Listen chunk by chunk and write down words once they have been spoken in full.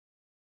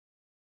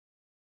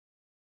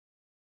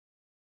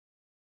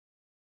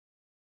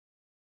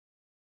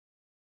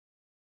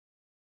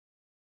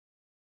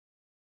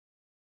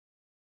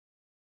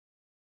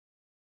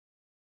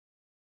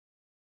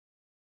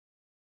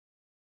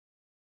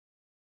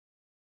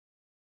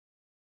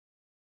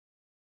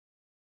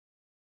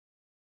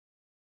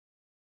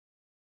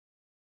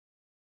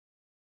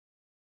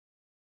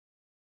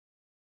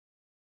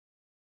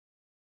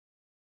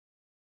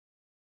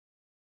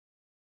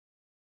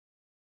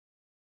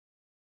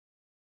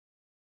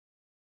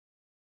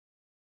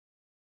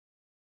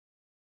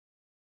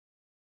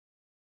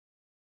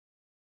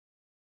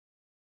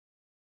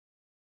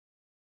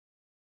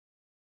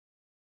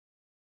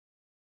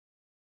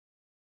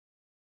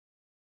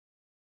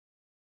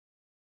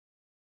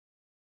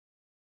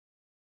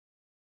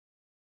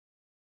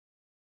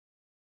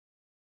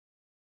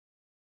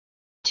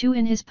2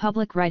 in his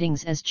public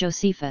writings as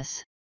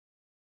Josephus.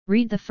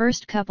 Read the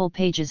first couple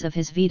pages of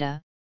his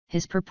Vita,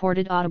 his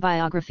purported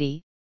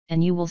autobiography,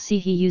 and you will see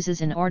he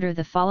uses in order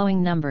the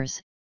following numbers: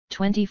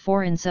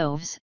 24 in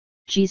Soves,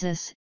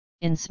 Jesus,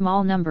 in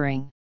small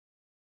numbering.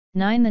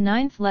 9 the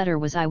ninth letter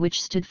was I,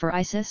 which stood for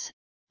Isis,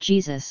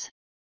 Jesus.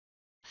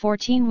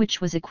 14 which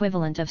was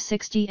equivalent of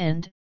 60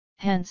 and,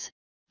 hence,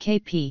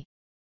 KP.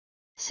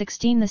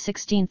 16 the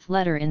 16th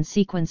letter in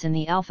sequence in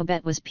the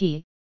alphabet was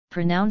P,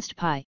 pronounced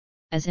pi,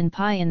 as in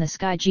pie in the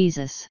sky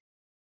Jesus.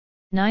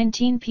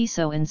 19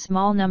 Piso in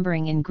small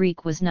numbering in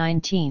Greek was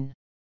 19.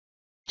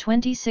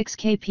 26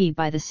 KP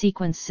by the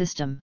sequence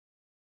system.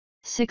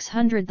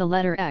 600 the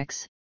letter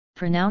X,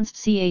 pronounced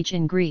CH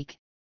in Greek,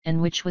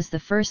 and which was the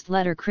first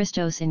letter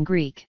Christos in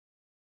Greek.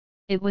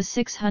 It was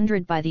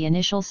 600 by the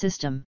initial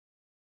system.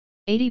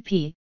 80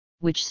 P,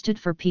 which stood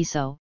for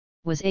Piso,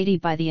 was 80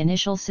 by the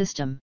initial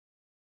system.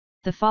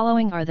 The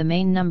following are the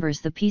main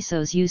numbers the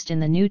Pisos used in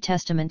the New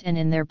Testament and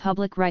in their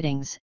public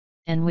writings,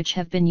 and which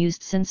have been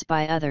used since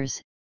by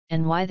others,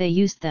 and why they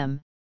used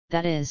them,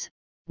 that is,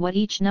 what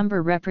each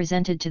number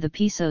represented to the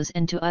Pisos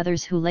and to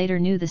others who later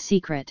knew the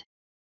secret.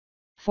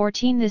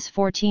 14 This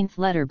 14th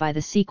letter by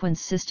the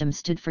sequence system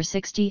stood for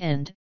 60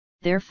 and,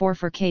 therefore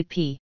for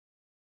KP.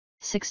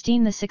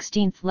 16 The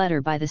 16th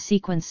letter by the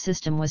sequence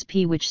system was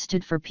P, which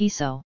stood for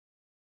Piso.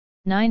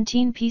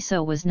 19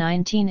 Piso was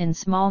 19 in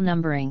small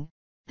numbering,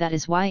 that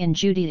is why in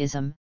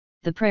Judaism,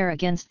 the prayer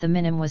against the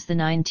minim was the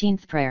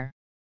 19th prayer.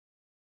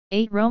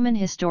 8 Roman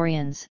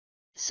historians,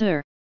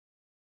 Sir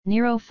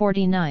Nero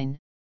 49,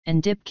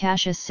 and Dip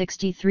Cassius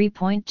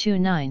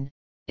 63.29,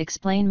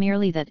 explain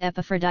merely that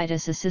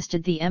Epaphroditus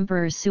assisted the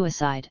emperor's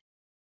suicide.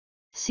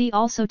 See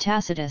also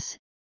Tacitus,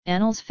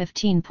 Annals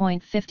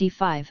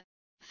 15.55,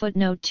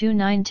 footnote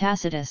 29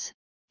 Tacitus,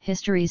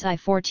 Histories I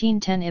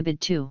 1410 Ibid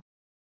 2.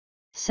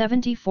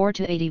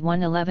 74-81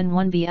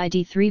 11-1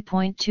 BID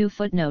 3.2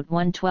 footnote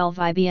 112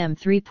 IBM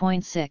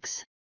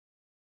 3.6.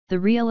 The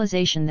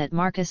realization that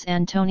Marcus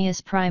Antonius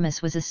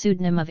Primus was a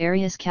pseudonym of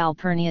Arius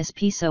Calpurnius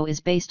Piso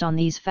is based on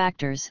these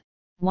factors.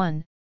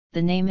 1.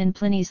 The name in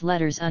Pliny's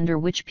letters under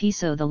which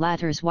Piso the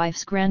latter's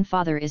wife's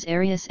grandfather is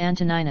Arius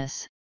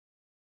Antoninus.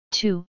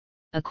 2.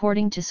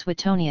 According to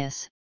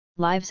Suetonius,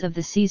 Lives of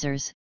the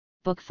Caesars,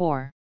 Book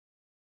 4.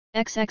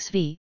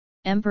 XXV,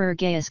 Emperor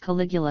Gaius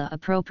Caligula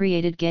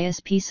appropriated Gaius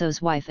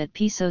Piso's wife at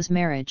Piso's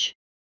marriage.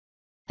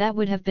 That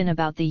would have been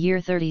about the year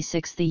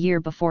 36, the year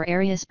before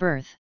Arius'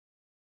 birth.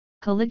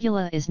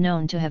 Caligula is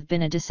known to have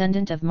been a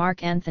descendant of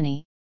Mark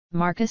Antony,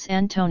 Marcus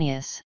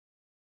Antonius.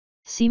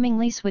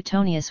 Seemingly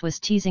Suetonius was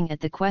teasing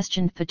at the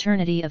questioned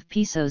paternity of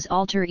Piso's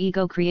alter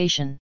ego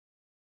creation.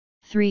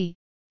 3.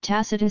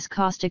 Tacitus'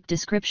 caustic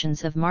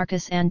descriptions of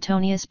Marcus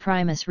Antonius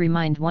Primus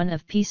remind one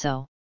of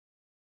Piso.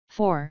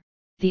 4.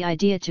 The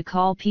idea to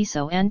call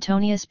Piso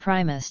Antonius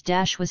Primus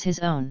was his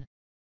own.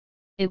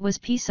 It was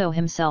Piso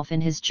himself in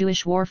his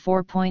Jewish War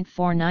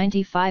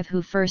 4.495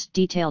 who first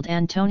detailed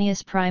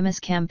Antonius Primus'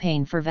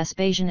 campaign for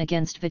Vespasian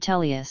against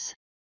Vitellius.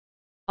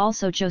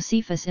 Also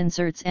Josephus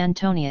inserts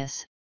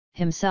Antonius,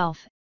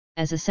 himself,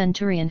 as a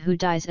centurion who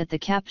dies at the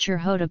capture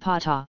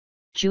Hodapata,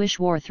 Jewish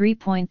War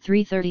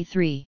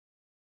 3.333.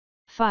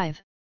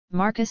 5.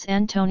 Marcus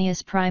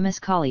Antonius Primus'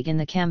 colleague in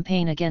the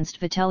campaign against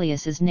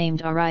Vitellius is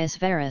named Arius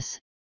Verus,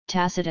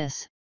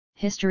 Tacitus,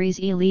 Histories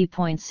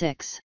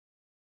E.6.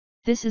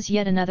 This is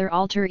yet another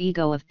alter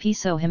ego of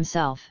Piso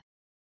himself.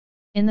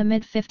 In the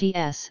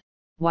mid-50s,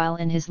 while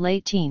in his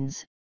late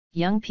teens,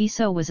 young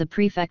Piso was a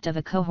prefect of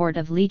a cohort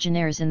of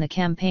legionnaires in the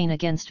campaign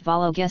against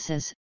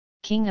Vologeses,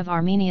 king of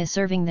Armenia,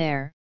 serving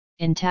there,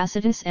 in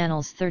Tacitus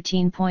Annals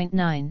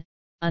 13.9,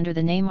 under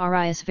the name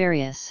Arius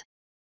Verus.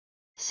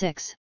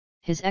 6.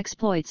 His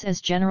exploits as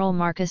General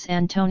Marcus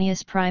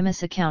Antonius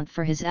Primus account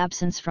for his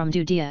absence from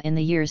Judea in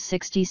the years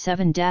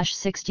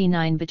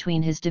 67-69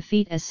 between his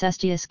defeat as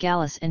Cestius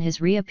Gallus and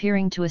his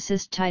reappearing to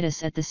assist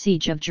Titus at the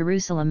siege of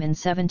Jerusalem in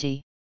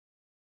 70.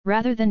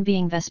 Rather than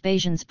being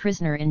Vespasian's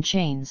prisoner in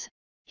chains,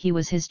 he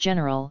was his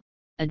general,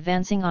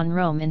 advancing on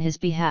Rome in his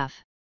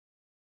behalf.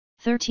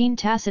 13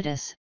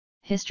 Tacitus,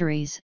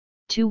 Histories,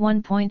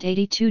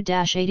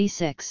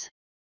 21.82-86.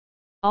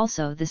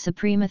 Also the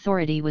supreme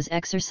authority was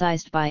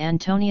exercised by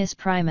Antonius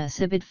Primus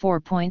Ibid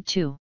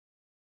 4.2.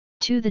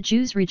 2. The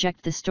Jews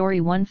reject the story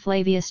 1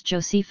 Flavius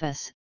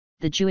Josephus,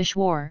 The Jewish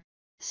War,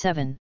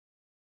 7.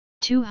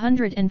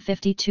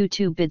 252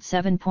 2 Bid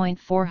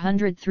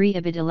 7.403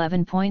 Ibid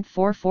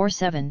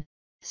 11.447,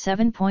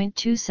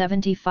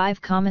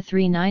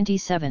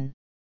 7.275,397.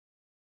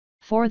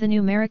 4. The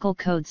numerical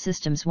code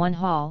systems 1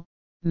 Hall,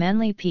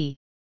 Manly P.,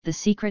 The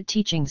Secret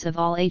Teachings of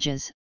All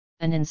Ages,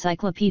 an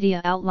encyclopedia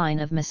outline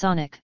of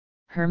Masonic,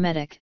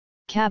 Hermetic,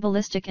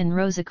 Kabbalistic and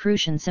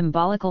Rosicrucian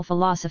symbolical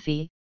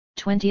philosophy,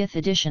 20th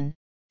edition,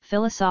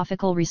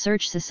 Philosophical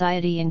Research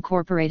Society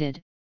Incorporated,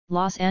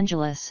 Los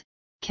Angeles,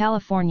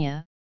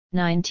 California,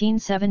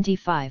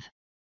 1975.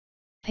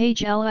 Page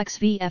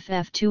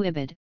LXVFF2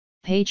 Ibid,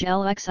 page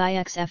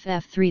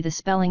LXIXFF3 The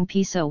spelling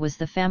Piso was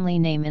the family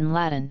name in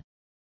Latin.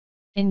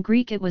 In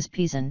Greek it was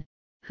Pisan,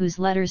 whose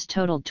letters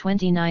totaled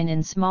 29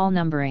 in small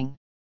numbering.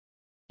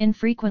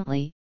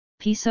 Infrequently,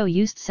 Piso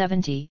used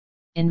 70,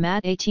 in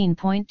Matt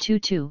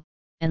 18.22,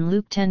 and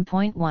Luke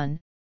 10.1,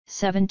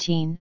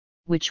 17,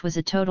 which was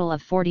a total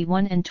of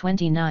 41 and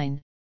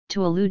 29,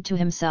 to allude to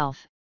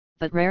himself,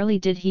 but rarely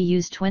did he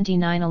use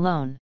 29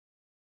 alone.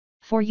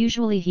 For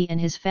usually he and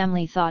his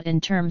family thought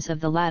in terms of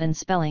the Latin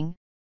spelling,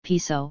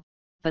 Piso,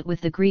 but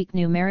with the Greek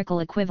numerical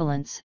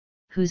equivalents,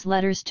 whose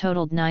letters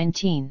totaled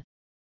 19.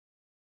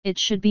 It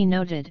should be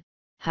noted,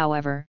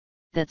 however,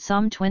 that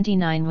Psalm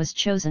 29 was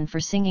chosen for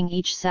singing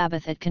each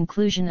Sabbath at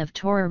conclusion of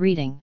Torah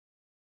reading.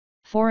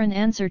 For an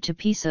answer to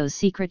Piso's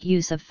secret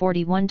use of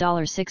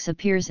 $41.6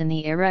 appears in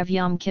the Erev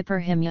Yom Kippur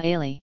Hymn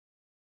Ya'eli.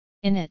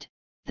 In it,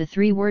 the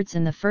 3 words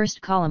in the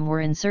first column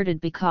were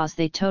inserted because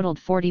they totaled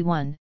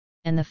 41,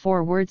 and the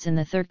 4 words in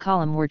the third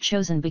column were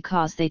chosen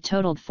because they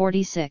totaled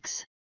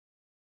 46.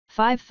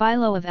 5.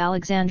 Philo of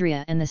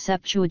Alexandria and the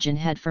Septuagint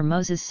had for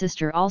Moses'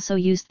 sister also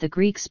used the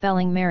Greek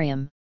spelling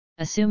Miriam,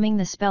 assuming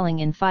the spelling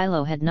in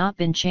Philo had not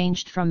been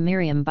changed from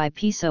Miriam by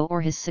Piso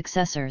or his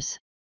successors.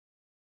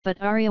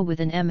 But Aria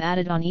with an M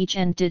added on each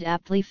end did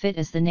aptly fit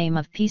as the name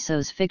of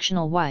Piso's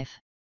fictional wife.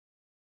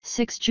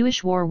 6.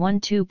 Jewish War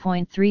 1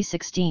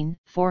 2.316,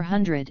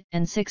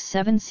 406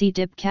 7 C.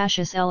 Dib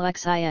Cassius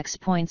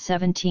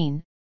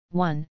LXIX.17,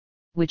 1,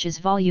 which is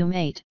Volume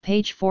 8,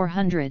 page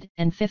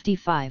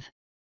 455.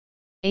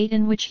 8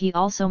 in which he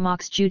also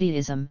mocks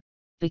Judaism,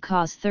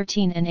 because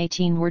 13 and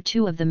 18 were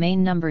 2 of the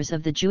main numbers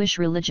of the Jewish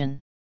religion.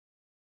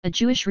 A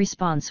Jewish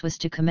response was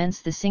to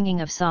commence the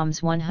singing of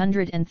Psalms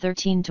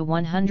 113 to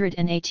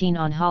 118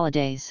 on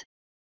holidays.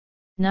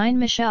 9.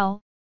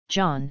 Michel,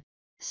 John,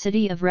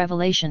 City of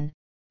Revelation,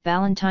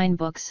 Ballantine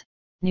Books,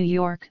 New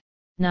York,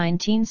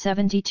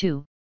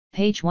 1972,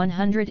 page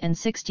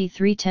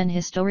 163. 10.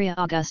 Historia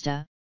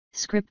Augusta,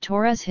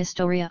 Scriptores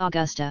Historia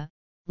Augusta,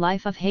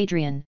 Life of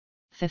Hadrian,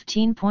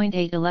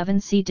 15.8.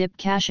 11 C. Dib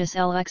Cassius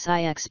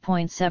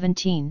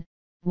LXIX.17,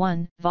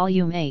 1,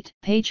 Volume 8,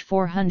 page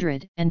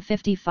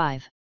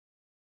 455.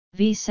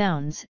 V.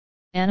 Sounds,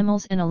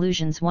 Animals and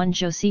Allusions. 1.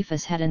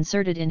 Josephus had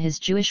inserted in his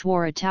Jewish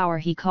war a tower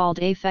he called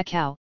a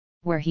Fekau,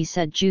 where he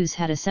said Jews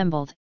had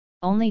assembled,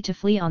 only to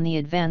flee on the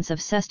advance of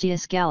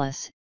Cestius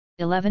Gallus,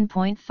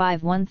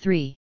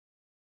 11.513.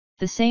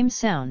 The same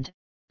sound,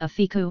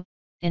 afiku,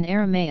 in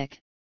Aramaic,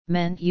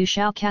 meant you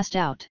shall cast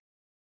out.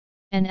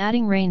 And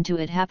adding rain to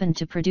it happened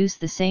to produce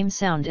the same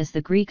sound as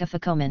the Greek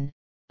afikomen,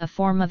 a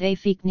form of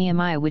afik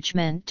Nehemiah which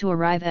meant to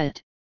arrive at,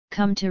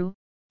 come to,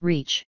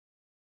 reach.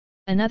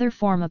 Another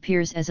form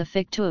appears as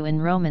afiktu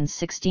in Romans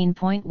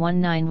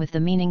 16.19 with the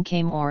meaning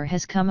came or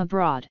has come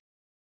abroad.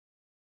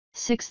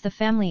 6. The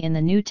family in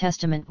the New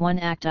Testament. 1.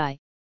 Acti,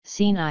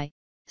 Scene I,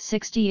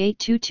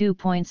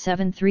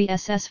 6822.73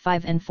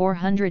 SS5 and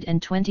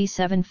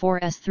 427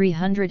 4S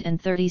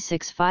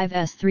 336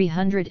 5S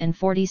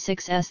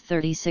 346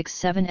 S36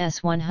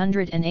 7S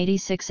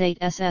 186 8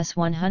 SS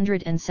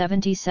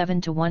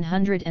 177 to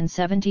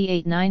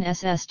 178 9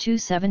 SS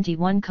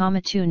 271,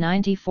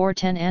 294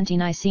 10.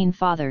 Ante-Nicene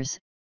Fathers,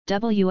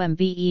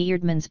 WMBE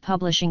Eerdmans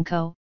Publishing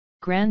Co.,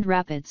 Grand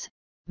Rapids,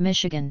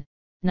 Michigan,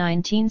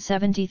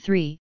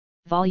 1973,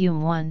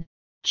 Volume 1,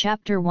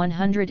 Chapter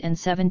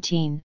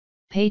 117.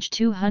 Page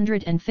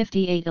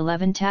 258.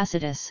 11.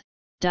 Tacitus,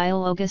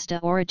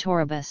 Dialogusta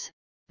Oratoribus,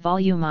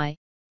 Volume I,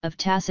 of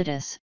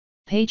Tacitus,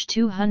 page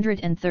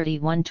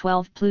 231.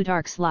 12.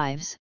 Plutarch's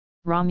Lives,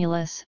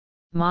 Romulus,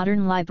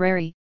 Modern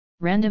Library,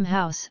 Random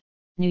House,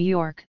 New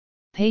York,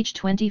 page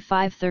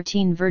 25.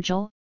 13.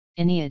 Virgil,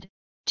 Aeneid,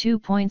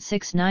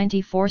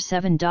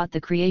 2.6947. The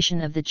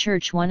creation of the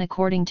Church 1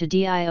 according to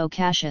Dio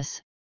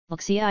Cassius,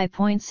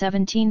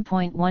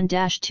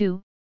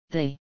 Lexii.17.1-2,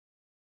 the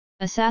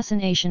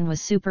assassination was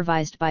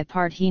supervised by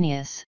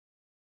Parthenius.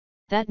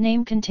 That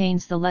name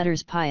contains the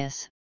letters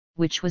Pius,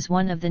 which was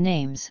one of the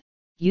names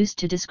used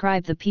to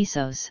describe the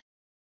Pisos.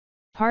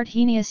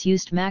 Parthenius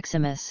used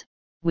Maximus,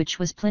 which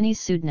was Pliny's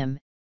pseudonym,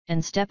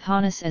 and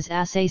Stephanus as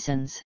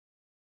assassins.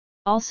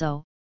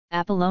 Also,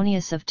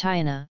 Apollonius of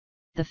Tyana,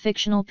 the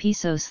fictional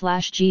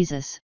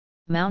Piso/Jesus,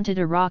 mounted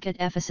a rock at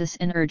Ephesus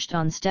and urged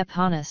on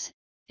Stephanus,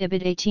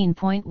 Ibid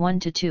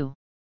 18.1-2.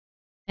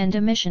 And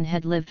Domitian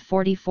had lived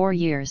 44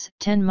 years,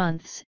 10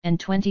 months, and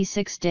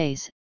 26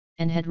 days,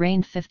 and had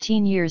reigned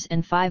 15 years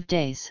and 5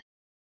 days.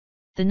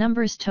 The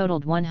numbers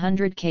totaled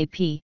 100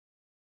 kp.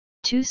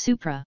 2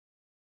 Supra.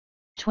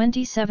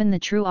 27. The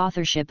true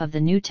authorship of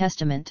the New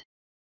Testament.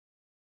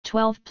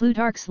 12.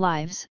 Plutarch's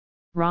Lives,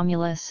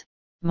 Romulus,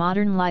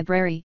 Modern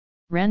Library,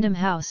 Random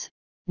House,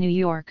 New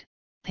York,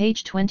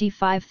 page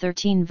 25.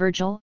 13.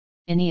 Virgil,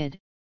 Aeneid,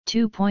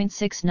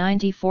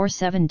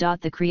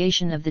 2.6947. The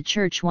creation of the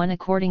Church 1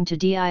 according to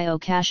Dio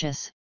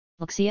Cassius,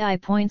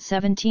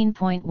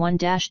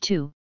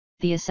 Lexii.17.1-2,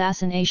 the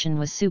assassination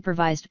was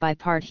supervised by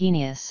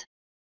Parthenius.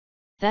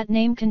 That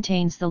name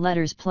contains the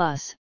letters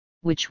plus,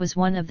 which was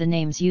one of the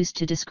names used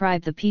to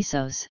describe the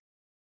Pisos.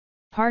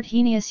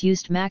 Parthenius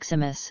used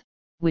Maximus,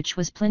 which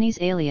was Pliny's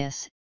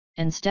alias,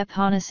 and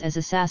Stephanus as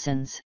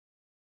assassins.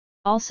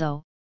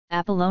 Also,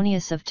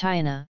 Apollonius of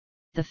Tyana,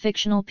 the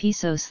fictional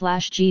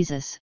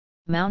Piso/Jesus,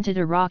 mounted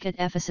a rock at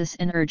Ephesus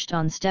and urged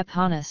on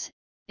Stephanus,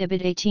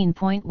 Ibid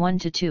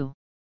 18.1-2.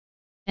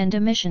 And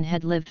Domitian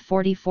had lived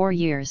 44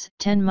 years,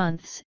 10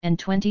 months, and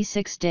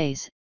 26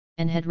 days,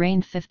 and had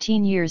reigned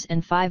 15 years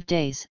and 5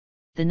 days,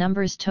 the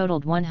numbers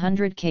totaled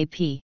 100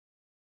 kp.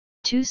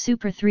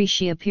 2/3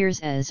 She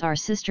appears as our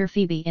sister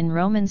Phoebe in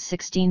Romans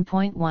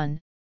 16.1,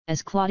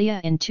 as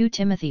Claudia in 2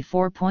 Timothy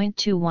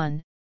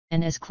 4.21,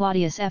 and as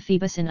Claudius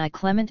Phoebus in I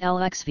Clement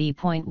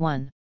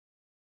LXV.1.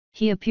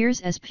 He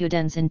appears as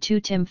Pudens in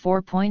 2 Tim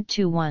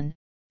 4.21,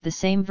 the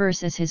same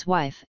verse as his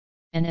wife,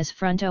 and as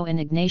Fronto in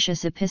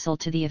Ignatius' epistle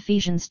to the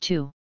Ephesians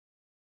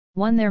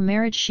 2:1. Their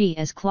marriage, she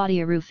as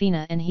Claudia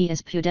Rufina and he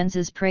as Pudens,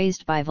 is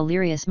praised by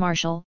Valerius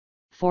Martial,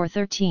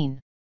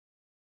 4:13.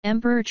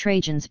 Emperor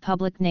Trajan's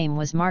public name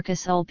was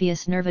Marcus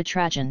Ulpius Nerva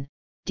Trajan,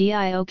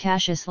 Dio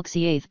Cassius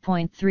Lexi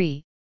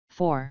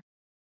 8.3:4.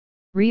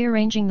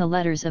 Rearranging the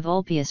letters of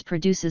Ulpius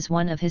produces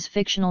one of his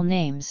fictional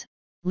names,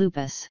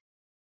 Lupus.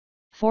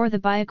 4. The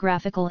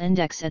biographical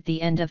index at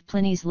the end of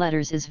Pliny's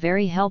letters is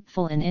very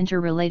helpful in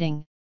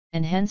interrelating,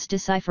 and hence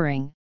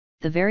deciphering,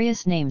 the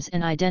various names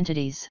and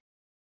identities.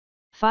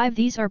 5.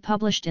 These are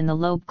published in the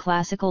Loeb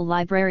Classical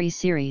Library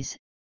series,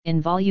 in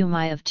Volume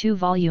I of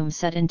 2-volume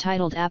set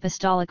entitled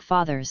Apostolic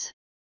Fathers.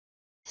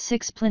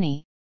 6.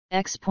 Pliny,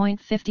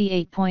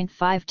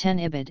 x.58.510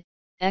 Ibid,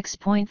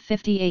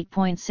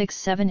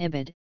 x.58.67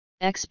 Ibid,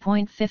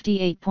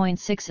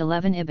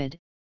 x.58.611 Ibid,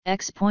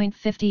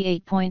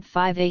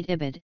 x.58.58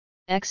 Ibid,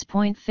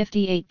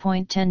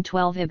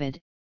 x.58.1012 Ibid,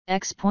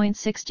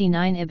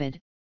 x.69 Ibid,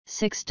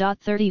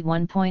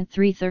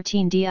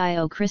 6.31.313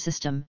 Dio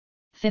Chrysostom,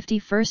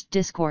 51st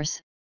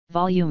Discourse,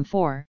 Volume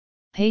 4,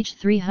 page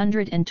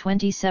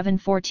 327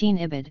 14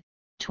 Ibid,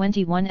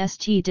 21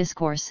 St.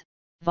 Discourse,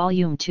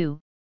 Volume 2,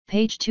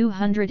 page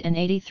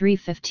 283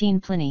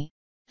 15 Pliny,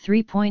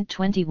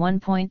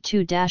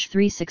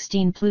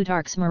 3.21.2-316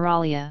 Plutarch's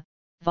Moralia,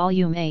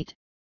 Volume 8,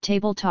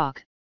 Table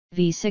Talk,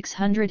 v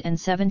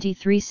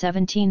 673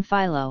 17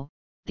 Philo,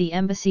 The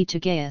Embassy to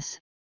Gaius,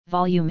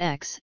 Volume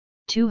X,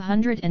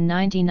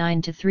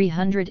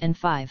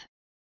 299-305.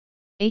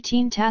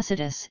 18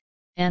 Tacitus,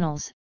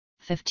 Annals,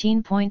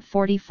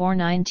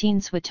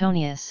 15.44-19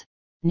 Suetonius,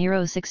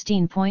 Nero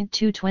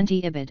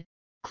 16.220 Ibid,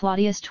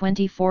 Claudius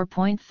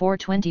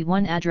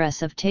 24.421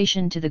 Address of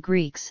Tatian to the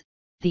Greeks,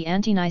 the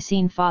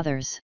Ante-Nicene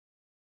Fathers.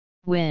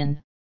 Win.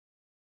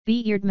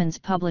 B.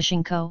 Eerdmans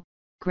Publishing Co.,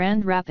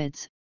 Grand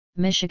Rapids,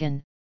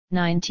 Michigan,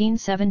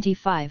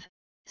 1975,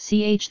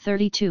 ch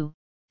 32,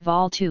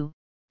 Vol. 2,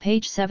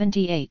 page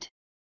 78.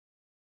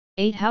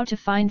 8. How to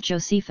find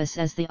Josephus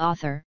as the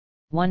author,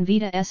 1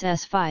 Vita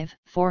SS 5,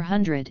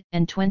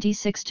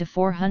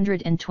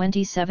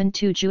 426-427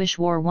 2 Jewish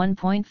War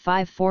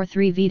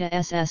 1.543 Vita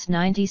SS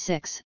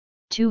 96,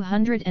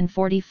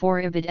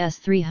 244 Ibid S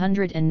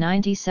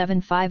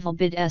 397 5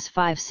 Ibid S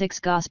 56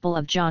 Gospel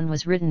of John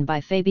was written by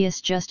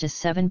Fabius Justus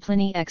 7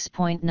 Pliny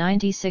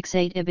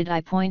x.968 Ibid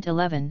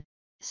I.11,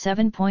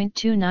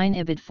 7.29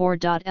 Ibid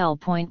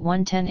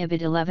 4.L.110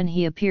 Ibid 11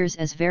 He appears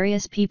as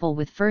various people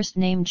with first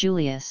name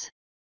Julius.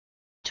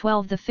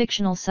 12 The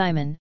fictional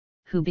Simon,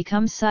 who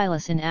becomes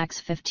Silas in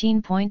Acts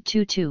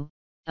 15.22,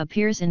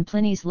 appears in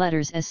Pliny's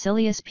letters as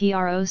Silius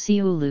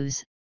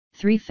Proculus,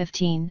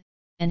 3:15,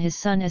 and his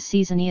son as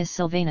Caesonius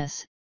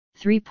Silvanus,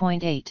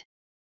 3.8.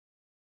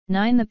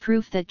 9 The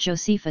proof that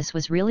Josephus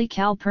was really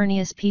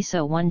Calpurnius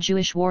Piso 1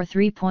 Jewish War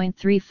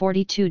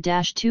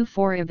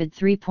 3.342-24 Ibid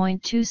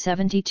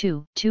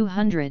 3.272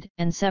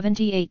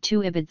 278 2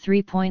 Ibid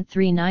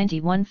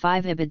 3.391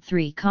 5 Ibid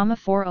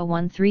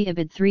 3,4013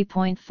 Ibid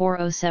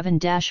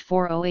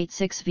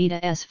 3.407-4086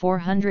 Vita S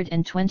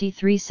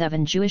 423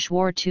 7 Jewish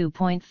War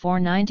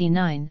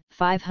 2.499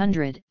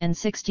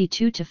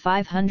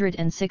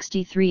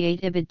 562-563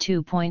 8 Ibid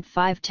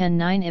 2.510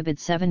 9 Ibid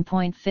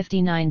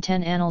 7.59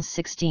 10 Annals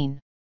 16.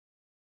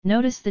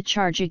 Notice the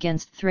charge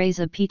against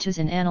Thrasea Paetus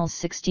in Annals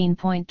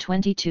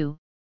 16.22,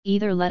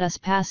 either let us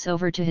pass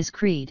over to his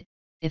creed,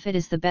 if it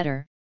is the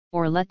better,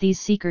 or let these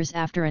seekers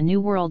after a new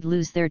world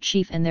lose their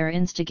chief and their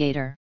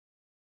instigator.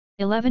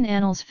 11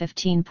 Annals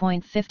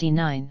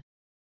 15.59.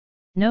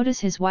 Notice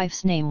his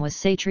wife's name was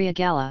Satria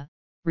Galla,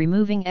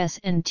 removing S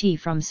and T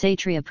from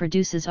Satria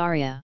produces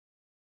Aria.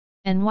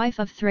 And wife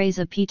of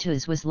Thrasea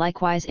Paetus was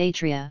likewise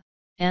Atria,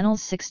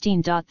 Annals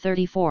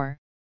 16.34,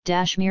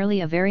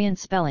 merely a variant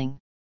spelling.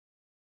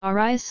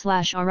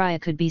 Arius/Aria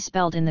could be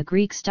spelled in the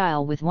Greek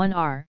style with one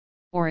R,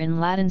 or in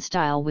Latin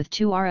style with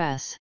two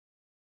Rs.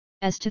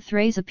 As to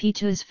Thrasea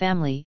Paetus'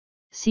 family,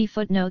 see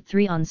footnote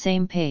 3 on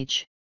same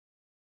page.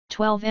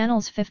 12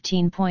 Annals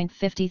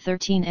 15.50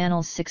 13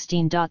 Annals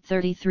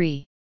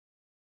 16.33.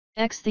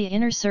 X The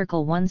Inner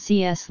Circle 1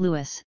 C.S.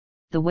 Lewis,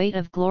 The Weight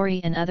of Glory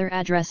and Other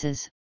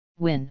Addresses,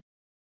 Win.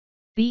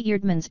 B.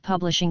 Eerdmans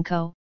Publishing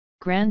Co.,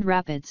 Grand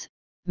Rapids,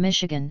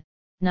 Michigan,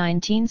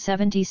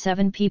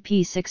 1977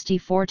 pp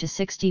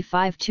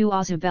 64-65 2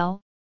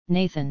 Ozubel,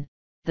 Nathan,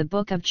 The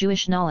Book of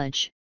Jewish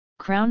Knowledge,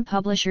 Crown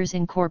Publishers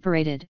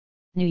Incorporated,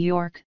 New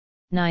York,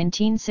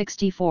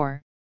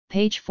 1964,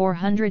 page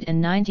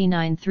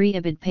 499 3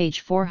 Ibid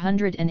page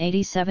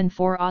 487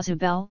 4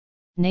 Azubel,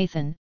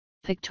 Nathan,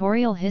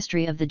 Pictorial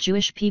History of the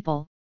Jewish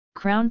People,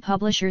 Crown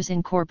Publishers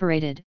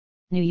Incorporated,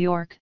 New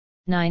York,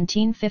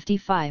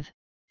 1955,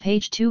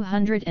 page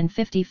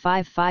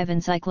 255 5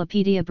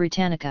 Encyclopaedia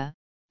Britannica,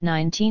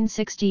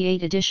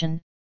 1968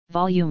 edition,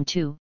 volume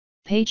 2,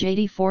 page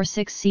 84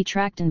 6 C.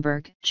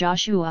 Trachtenberg,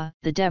 Joshua,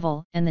 The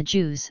Devil and the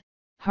Jews,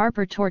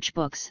 Harper Torch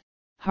Books,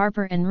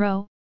 Harper &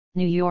 Row,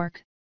 New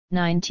York,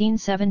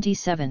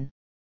 1977.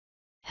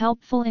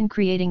 Helpful in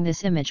creating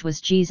this image was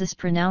Jesus'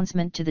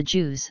 pronouncement to the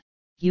Jews,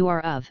 "You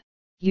are of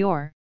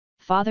your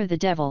father the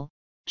devil,"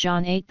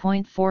 John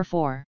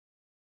 8.44.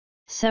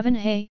 7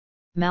 Hay,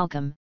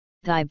 Malcolm,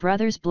 Thy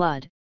Brother's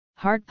Blood,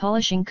 Heart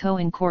Polishing Co.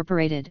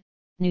 Incorporated,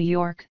 New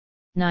York,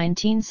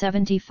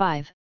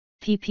 1975,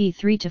 pp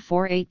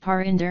 3-4 8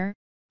 Parinder,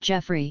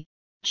 Jeffrey,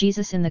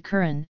 Jesus in the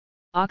Quran,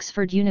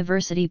 Oxford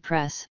University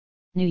Press,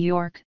 New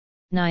York,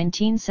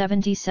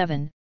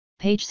 1977,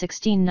 page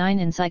 16 9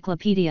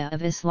 Encyclopedia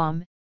of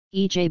Islam,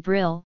 E. J.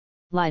 Brill,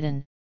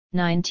 Leiden,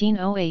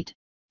 1908,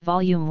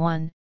 Volume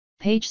 1,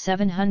 page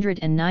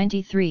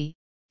 793,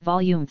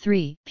 Volume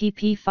 3,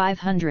 pp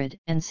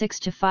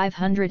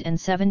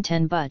 506-507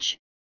 10 Butch,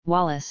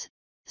 Wallace,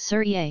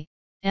 Sir E.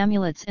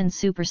 Amulets and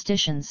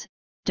Superstitions,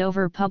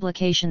 Dover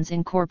Publications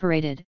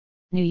Incorporated,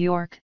 New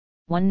York,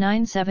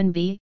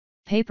 197b,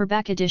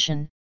 paperback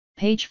edition,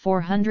 page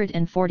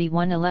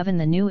 441 11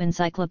 The New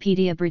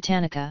Encyclopaedia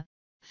Britannica,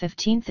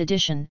 15th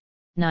edition,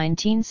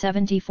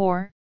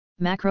 1974,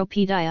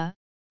 Macropedia,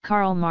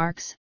 Karl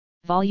Marx,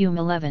 Volume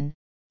 11,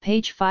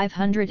 page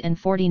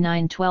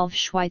 549 12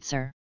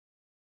 Schweitzer.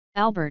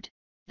 Albert,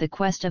 The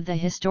Quest of the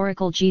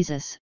Historical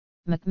Jesus,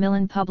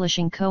 Macmillan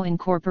Publishing Co.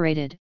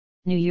 Incorporated,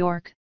 New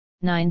York,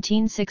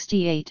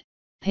 1968,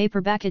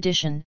 paperback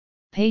edition,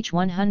 page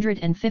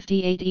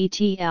 158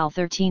 et al.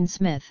 13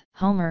 Smith,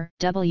 Homer,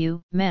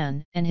 W.,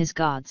 Man and His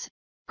Gods,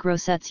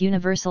 Grossett's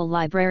Universal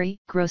Library,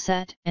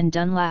 Grosset and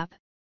Dunlap,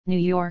 New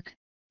York,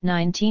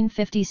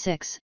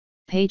 1956,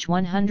 page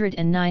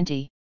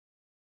 190.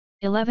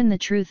 11 The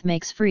Truth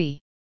Makes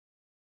Free.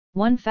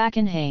 1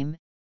 Fackenheim,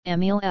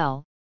 Emil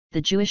L.,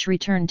 The Jewish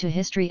Return to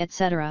History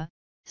etc.,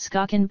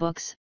 Schocken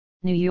Books,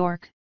 New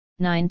York,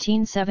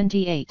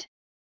 1978.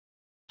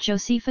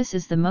 Josephus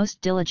is the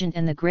most diligent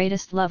and the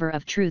greatest lover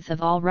of truth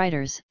of all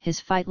writers,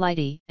 his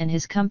Phility and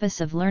his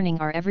compass of learning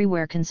are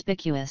everywhere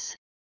conspicuous.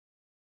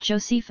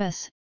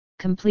 Josephus,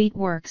 Complete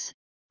Works,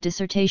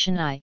 Dissertation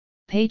I,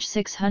 page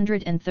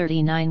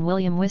 639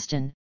 William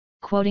Whiston,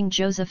 quoting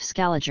Joseph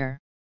Scaliger.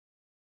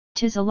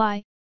 "'Tis a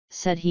lie,"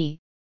 said he,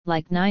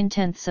 "like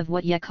 9/10 of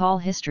what ye call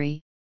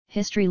history,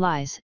 history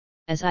lies,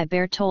 as I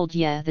bear told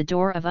ye the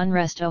door of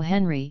unrest O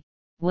Henry,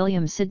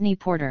 William Sidney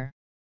Porter."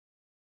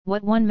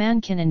 "What one man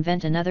can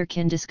invent another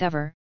can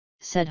discover,"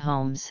 said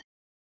Holmes.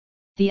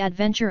 The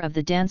Adventure of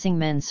the Dancing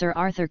Men Sir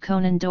Arthur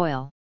Conan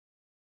Doyle.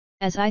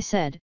 As I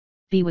said,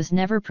 B was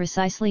never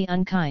precisely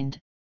unkind,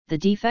 the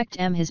defect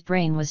his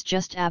brain was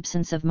just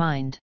absence of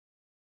mind.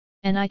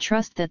 And I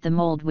trust that the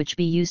mould which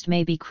B used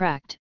may be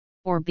cracked,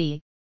 or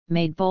B,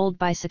 made bold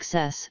by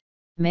success,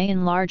 may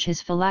enlarge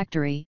his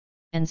phylactery,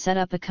 and set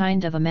up a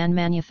kind of a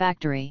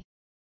man-manufactory.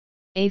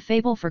 A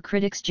Fable for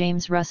Critics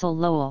James Russell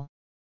Lowell.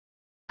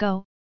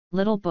 Go,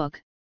 little book,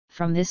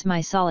 from this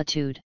my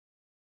solitude.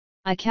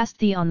 I cast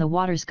thee on the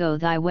waters, go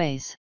thy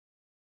ways.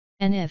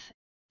 And if,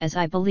 as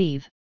I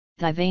believe,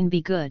 thy vein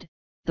be good,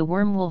 the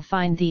worm will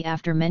find thee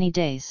after many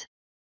days.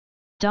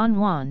 Don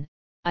Juan,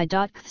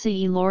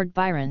 I.C. Lord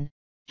Byron,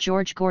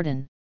 George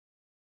Gordon.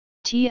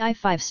 Ti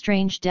 5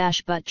 Strange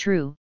but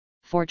true,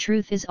 for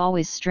truth is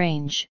always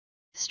strange,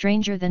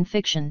 stranger than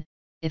fiction.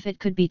 If it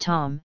could be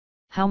Tom,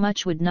 how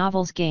much would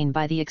novels gain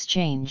by the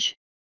exchange?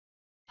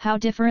 How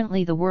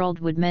differently the world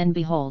would men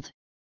behold!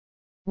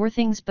 Were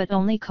things but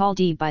only called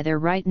by their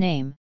right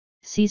name,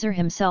 Caesar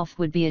himself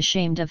would be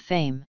ashamed of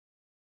fame.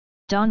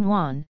 Don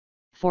Juan,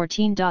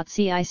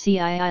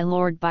 14.cicii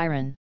Lord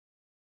Byron.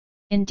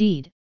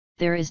 Indeed,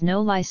 there is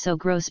no lie so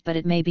gross but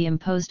it may be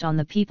imposed on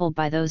the people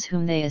by those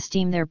whom they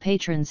esteem their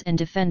patrons and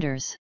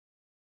defenders.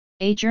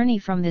 A Journey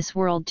from This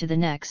World to the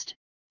Next,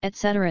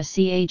 etc.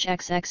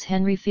 Chxx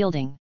Henry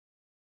Fielding.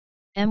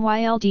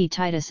 Myld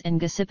Titus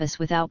and Gesippus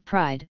Without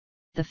Pride,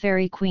 The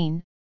Fairy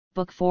Queen,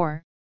 Book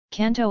 4,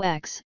 Canto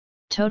X,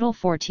 Total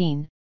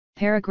 14,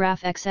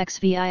 Paragraph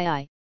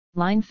XXVII,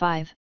 Line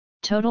 5,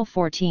 Total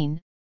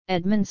 14,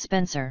 Edmund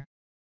Spenser.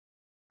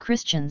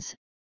 Christians,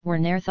 were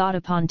ne'er thought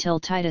upon till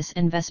Titus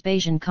and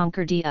Vespasian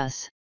conquered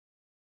us.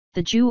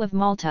 The Jew of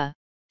Malta,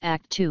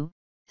 Act 2,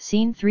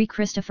 Scene 3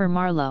 Christopher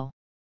Marlowe.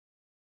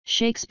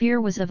 Shakespeare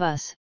was of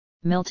us,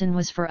 Milton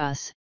was for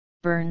us,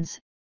 Burns,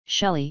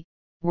 Shelley,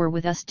 were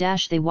with us.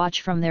 They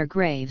watch from their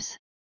graves.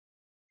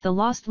 The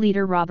lost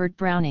leader Robert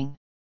Browning.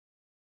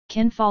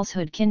 Can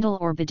falsehood kindle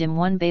or bedim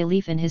one bay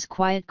leaf in his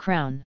quiet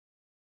crown?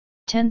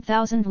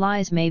 10,000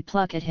 lies may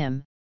pluck at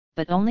him,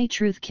 but only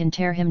truth can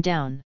tear him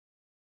down.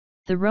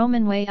 The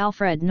Roman way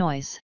Alfred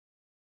Noyes.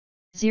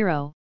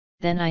 0.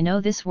 Then I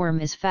know this worm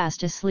is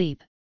fast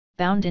asleep,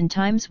 bound in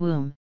time's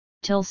womb,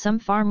 till some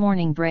far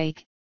morning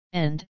break,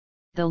 and,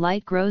 though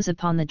light grows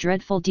upon the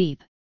dreadful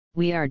deep,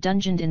 we are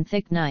dungeoned in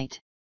thick night.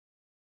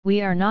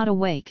 We are not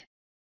awake.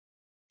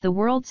 The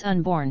world's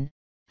unborn,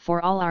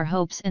 for all our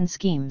hopes and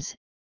schemes,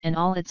 and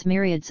all its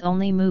myriads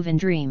only move in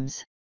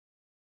dreams.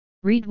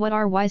 Read what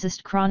our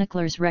wisest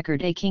chroniclers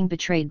record: a king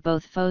betrayed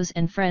both foes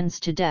and friends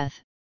to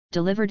death,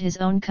 delivered his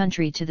own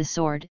country to the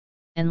sword,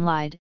 and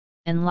lied,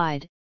 and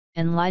lied,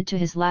 and lied to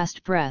his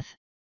last breath.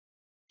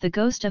 The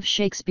ghost of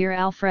Shakespeare.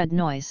 Alfred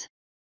Noyes.